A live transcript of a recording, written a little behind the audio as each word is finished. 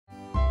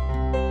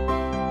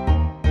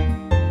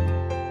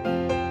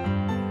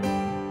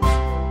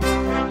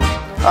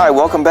Hi,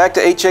 welcome back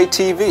to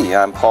HATV.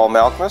 I'm Paul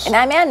Malkmus. And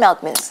I'm Ann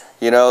Malkmus.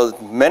 You know,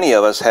 many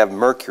of us have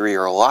mercury,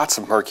 or lots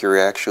of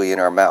mercury actually, in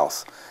our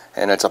mouth.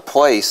 And it's a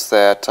place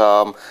that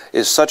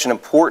is such an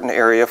important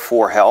area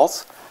for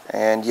health,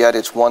 and yet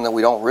it's one that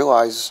we don't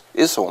realize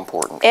is so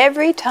important.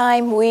 Every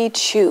time we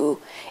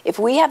chew, if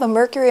we have a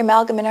mercury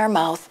amalgam in our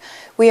mouth,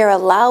 we are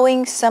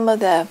allowing some of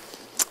the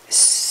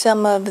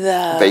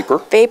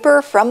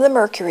vapor from the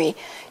mercury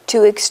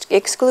to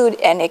exclude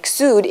and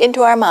exude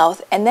into our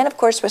mouth, and then of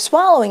course we're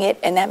swallowing it,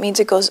 and that means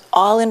it goes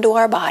all into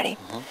our body.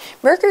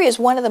 Mercury is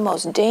one of the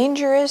most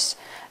dangerous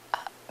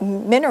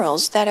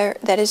minerals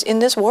that is in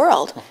this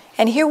world,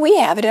 and here we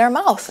have it in our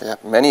mouth. Yeah,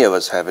 many of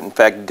us have it. In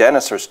fact,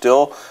 dentists are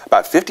still,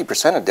 about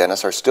 50% of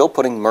dentists are still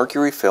putting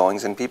mercury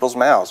fillings in people's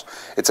mouths.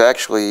 It's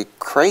actually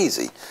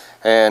crazy.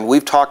 And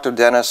we've talked to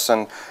dentists,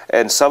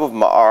 and some of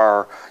them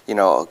are, you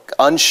know,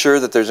 unsure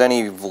that there's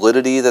any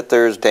validity that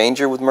there's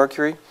danger with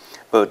mercury.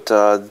 But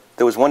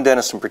there was one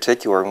dentist in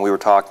particular, and we were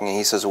talking, and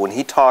he says when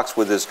he talks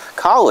with his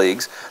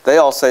colleagues, they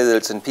all say that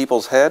it's in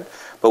people's head.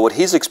 But what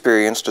he's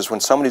experienced is when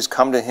somebody's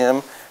come to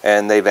him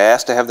and they've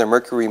asked to have their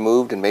mercury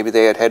removed, and maybe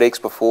they had headaches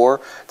before,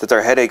 that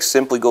their headaches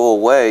simply go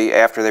away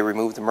after they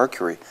remove the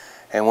mercury.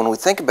 And when we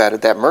think about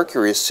it, that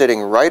mercury is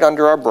sitting right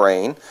under our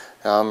brain,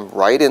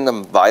 right in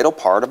the vital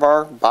part of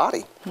our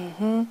body.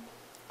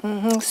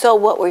 So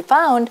what we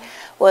found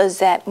was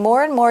that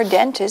more and more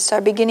dentists are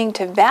beginning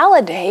to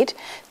validate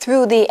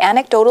through the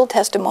anecdotal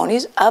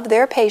testimonies of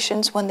their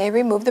patients when they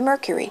remove the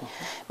mercury.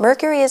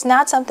 Mercury is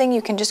not something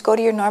you can just go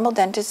to your normal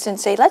dentist and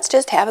say, let's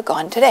just have it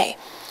gone today.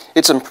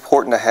 It's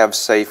important to have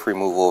safe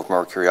removal of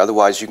mercury,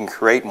 otherwise you can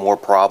create more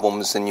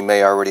problems than you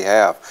may already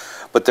have.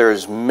 But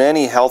there's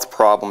many health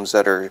problems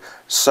that are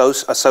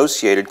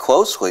associated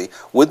closely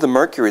with the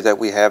mercury that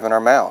we have in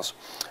our mouths.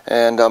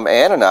 And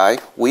Ann and I,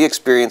 we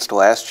experienced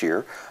last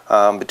year,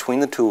 between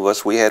the two of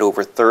us, we had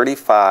over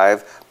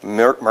 35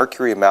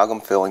 mercury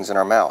amalgam fillings in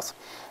our mouth.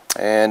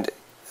 And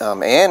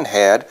Ann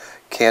had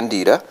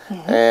candida,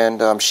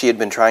 and she had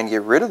been trying to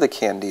get rid of the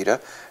candida.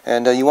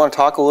 And you want to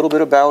talk a little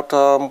bit about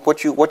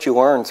what you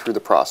learned through the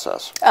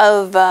process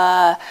of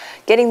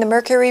getting the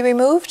mercury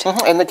removed,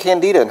 and the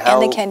candida, and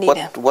how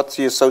what's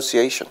the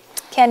association?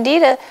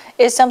 Candida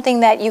is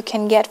something that you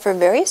can get for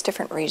various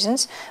different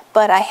reasons,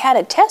 but I had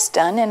a test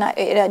done, and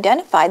it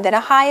identified that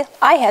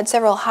I had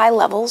several high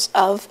levels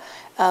of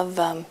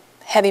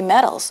heavy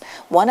metals.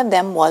 One of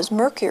them was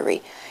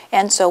mercury.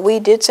 And so we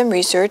did some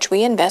research,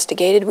 we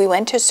investigated, we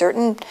went to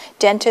certain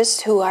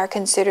dentists who are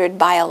considered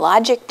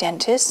biologic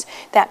dentists.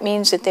 That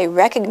means that they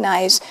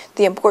recognize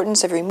the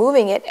importance of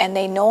removing it, and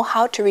they know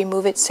how to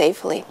remove it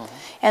safely.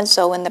 And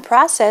so in the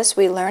process,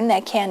 we learned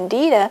that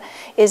candida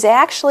is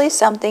actually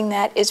something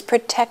that is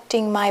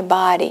protecting my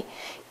body.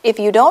 If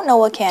you don't know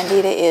what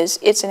candida is,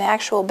 it's an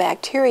actual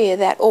bacteria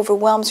that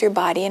overwhelms your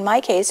body. In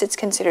my case, it's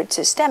considered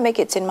systemic,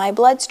 it's in my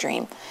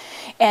bloodstream.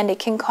 And it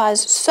can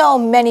cause so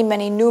many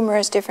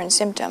numerous different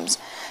symptoms.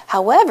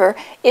 However,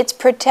 it's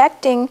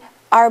protecting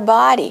our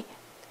body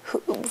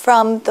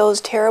from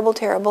those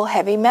terrible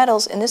heavy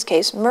metals, in this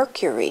case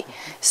mercury.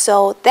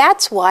 So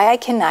that's why I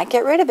cannot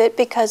get rid of it,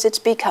 because it's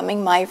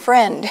becoming my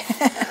friend.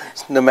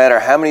 No matter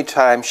how many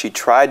times she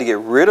tried to get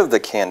rid of the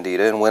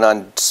candida and went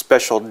on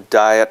special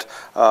diet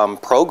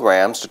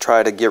programs to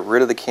try to get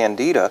rid of the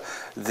candida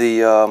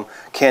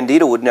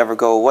candida would never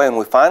go away. And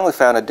we finally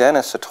found a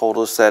dentist that told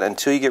us that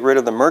until you get rid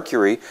of the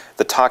mercury,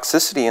 the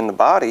toxicity in the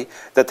body,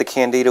 that the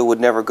candida would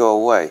never go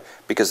away,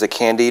 because the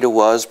candida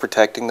was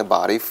protecting the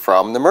body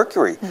from the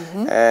mercury.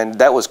 And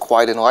that was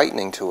quite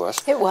enlightening to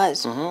us. It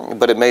was.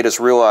 But it made us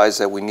realize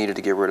that we needed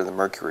to get rid of the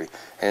mercury.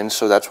 And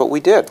so that's what we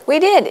did. We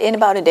did, in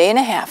about a day and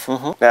a half.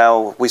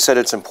 Now, we said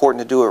it's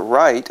important to do it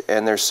right,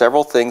 and there's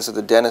several things that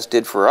the dentist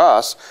did for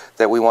us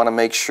that we want to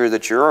make sure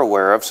that you're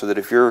aware of, so that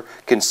if you're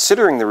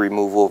considering the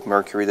removal of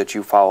mercury, that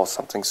you follow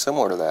something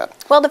similar to that.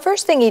 Well, the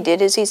first thing he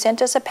did is he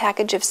sent us a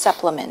package of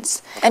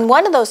supplements. And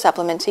one of those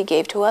supplements he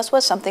gave to us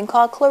was something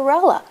called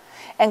chlorella.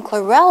 And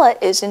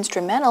chlorella is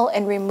instrumental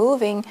in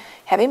removing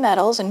heavy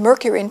metals, and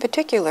mercury in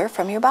particular,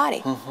 from your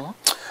body.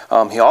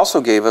 He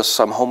also gave us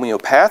some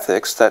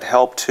homeopathics that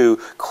help to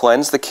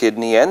cleanse the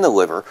kidney and the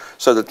liver,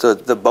 so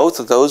that both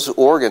of those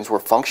organs were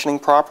functioning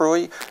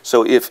properly.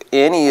 So if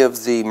any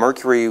of the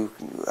mercury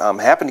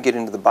happened to get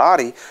into the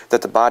body,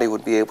 that the body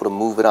would be able to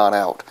move it on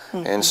out.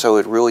 And so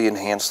it really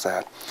enhanced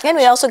that. And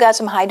we also got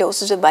some high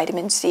doses of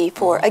vitamin C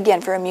for,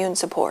 again, for immune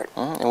support.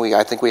 And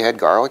I think we had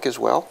garlic as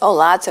well. Oh,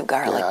 lots of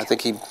garlic. Yeah, I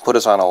think he put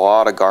us on a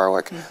lot of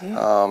garlic.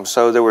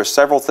 So there were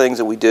several things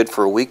that we did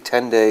for a week,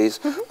 10 days,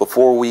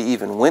 before we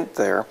even went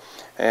there.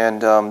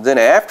 And then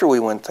after we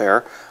went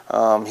there,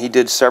 he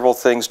did several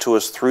things to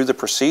us through the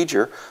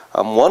procedure.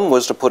 One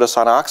was to put us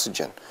on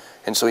oxygen.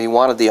 And so he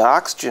wanted the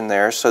oxygen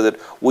there so that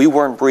we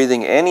weren't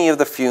breathing any of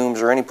the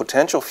fumes or any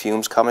potential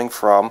fumes coming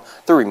from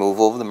the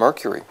removal of the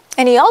mercury.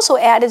 And he also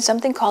added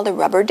something called a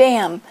rubber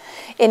dam.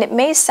 And it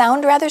may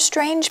sound rather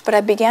strange, but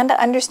I began to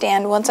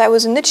understand once I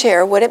was in the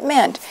chair what it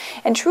meant.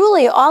 And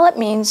truly all it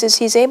means is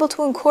he's able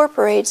to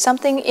incorporate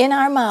something in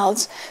our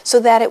mouths so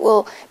that it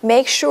will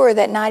make sure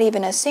that not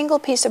even a single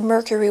piece of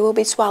mercury will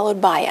be swallowed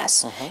by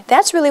us.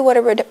 That's really what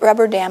a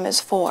rubber dam is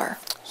for.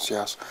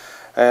 Yes.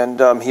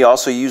 And he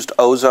also used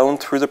ozone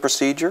through the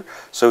procedure.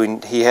 So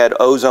he had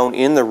ozone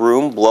in the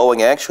room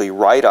blowing actually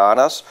right on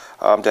us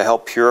to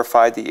help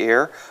purify the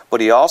air. But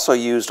he also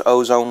used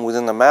ozone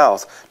within the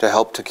mouth to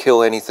help to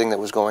kill anything that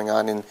was going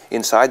on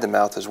inside the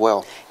mouth as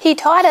well. He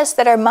taught us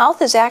that our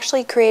mouth is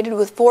actually created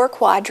with 4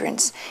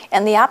 quadrants,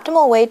 and the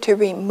optimal way to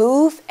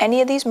remove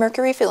any of these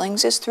mercury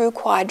fillings is through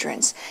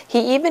quadrants.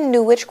 He even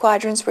knew which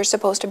quadrants were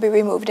supposed to be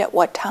removed at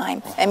what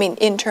time. I mean,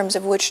 in terms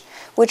of which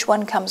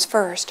one comes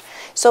first.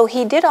 So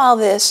he did all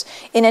this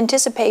in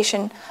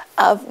anticipation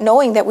of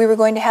knowing that we were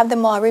going to have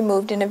them all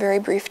removed in a very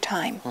brief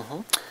time.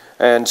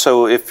 And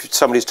so if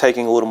somebody's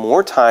taking a little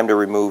more time to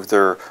remove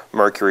their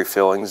mercury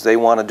fillings, they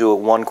want to do it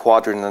 1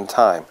 quadrant at a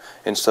time.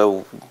 And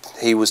so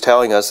he was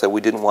telling us that we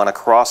didn't want to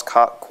cross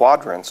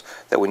quadrants,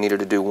 that we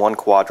needed to do 1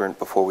 quadrant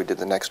before we did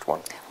the next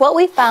one. What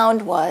we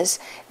found was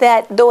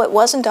that though it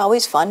wasn't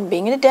always fun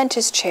being in a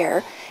dentist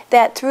chair,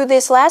 that through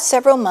this last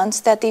several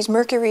months that these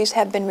mercuries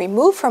have been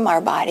removed from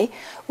our body,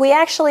 we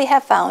actually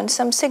have found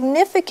some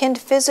significant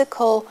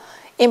physical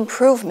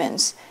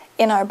improvements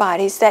in our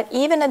bodies that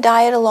even a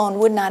diet alone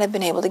would not have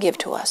been able to give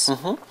to us.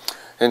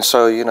 And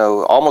so, you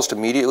know, almost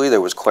immediately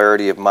there was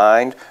clarity of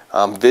mind.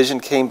 Vision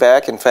came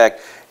back. In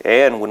fact,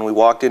 Anne, when we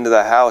walked into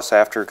the house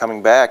after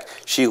coming back,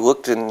 she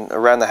looked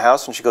around the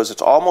house and she goes,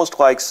 it's almost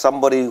like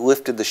somebody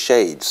lifted the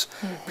shades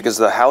because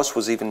the house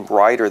was even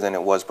brighter than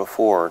it was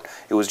before.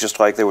 It was just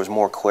like there was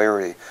more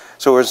clarity.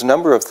 So there's a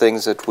number of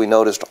things that we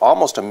noticed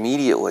almost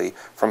immediately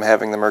from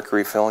having the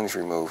mercury fillings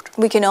removed.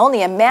 We can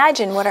only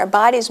imagine what our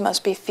bodies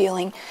must be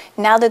feeling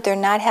now that they're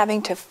not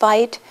having to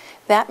fight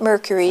that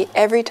mercury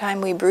every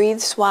time we breathe,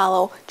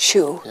 swallow,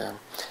 chew. Yeah.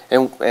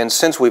 And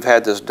since we've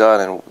had this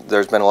done, and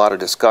there's been a lot of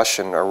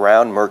discussion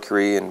around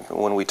mercury, and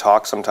when we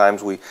talk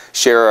sometimes we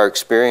share our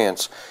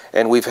experience,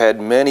 and we've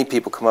had many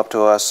people come up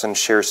to us and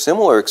share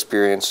similar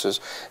experiences.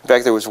 In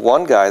fact, there was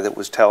one guy that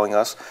was telling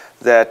us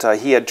that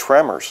he had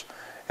tremors.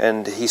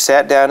 And he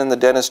sat down in the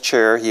dentist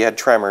chair, he had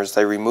tremors,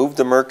 they removed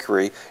the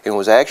mercury, and it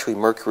was actually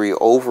mercury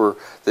over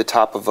the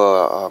top of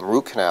a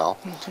root canal.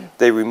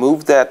 They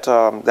removed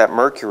that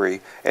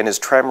mercury, and his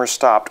tremors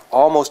stopped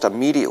almost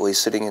immediately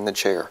sitting in the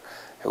chair,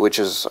 which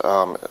is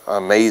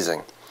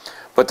amazing.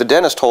 But the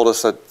dentist told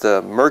us that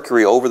the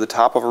mercury over the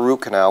top of a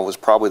root canal was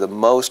probably the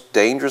most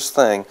dangerous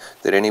thing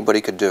that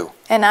anybody could do.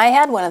 And I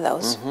had one of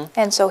those,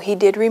 and so he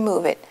did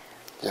remove it.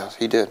 Yes,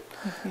 he did.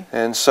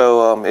 And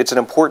so it's an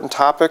important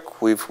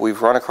topic.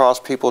 We've run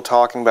across people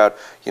talking about,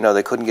 you know,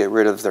 they couldn't get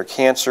rid of their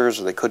cancers,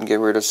 or they couldn't get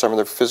rid of some of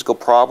their physical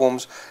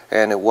problems,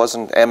 and it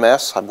wasn't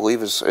MS, I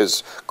believe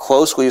is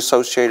closely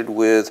associated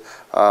with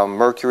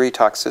mercury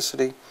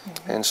toxicity.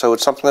 And so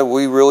it's something that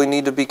we really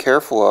need to be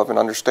careful of and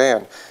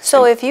understand.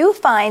 So if you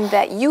find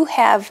that you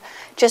have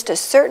just a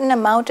certain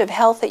amount of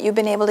health that you've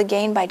been able to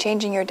gain by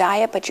changing your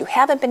diet, but you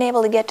haven't been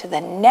able to get to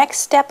the next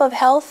step of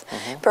health,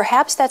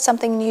 perhaps that's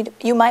something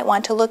you might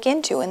want to look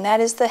into, and that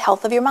is the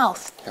health of your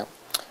mouth. Yeah.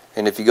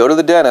 And if you go to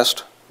the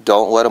dentist,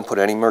 don't let them put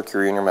any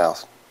mercury in your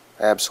mouth.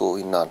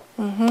 Absolutely none.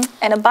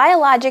 And a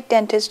biologic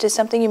dentist is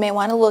something you may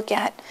want to look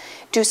at.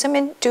 Do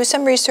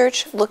some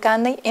research, look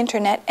on the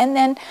internet, and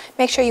then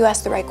make sure you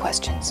ask the right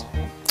questions.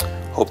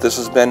 Hope this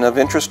has been of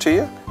interest to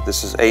you.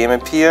 This is AM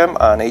and PM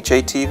on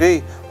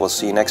HATV. We'll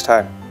see you next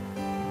time.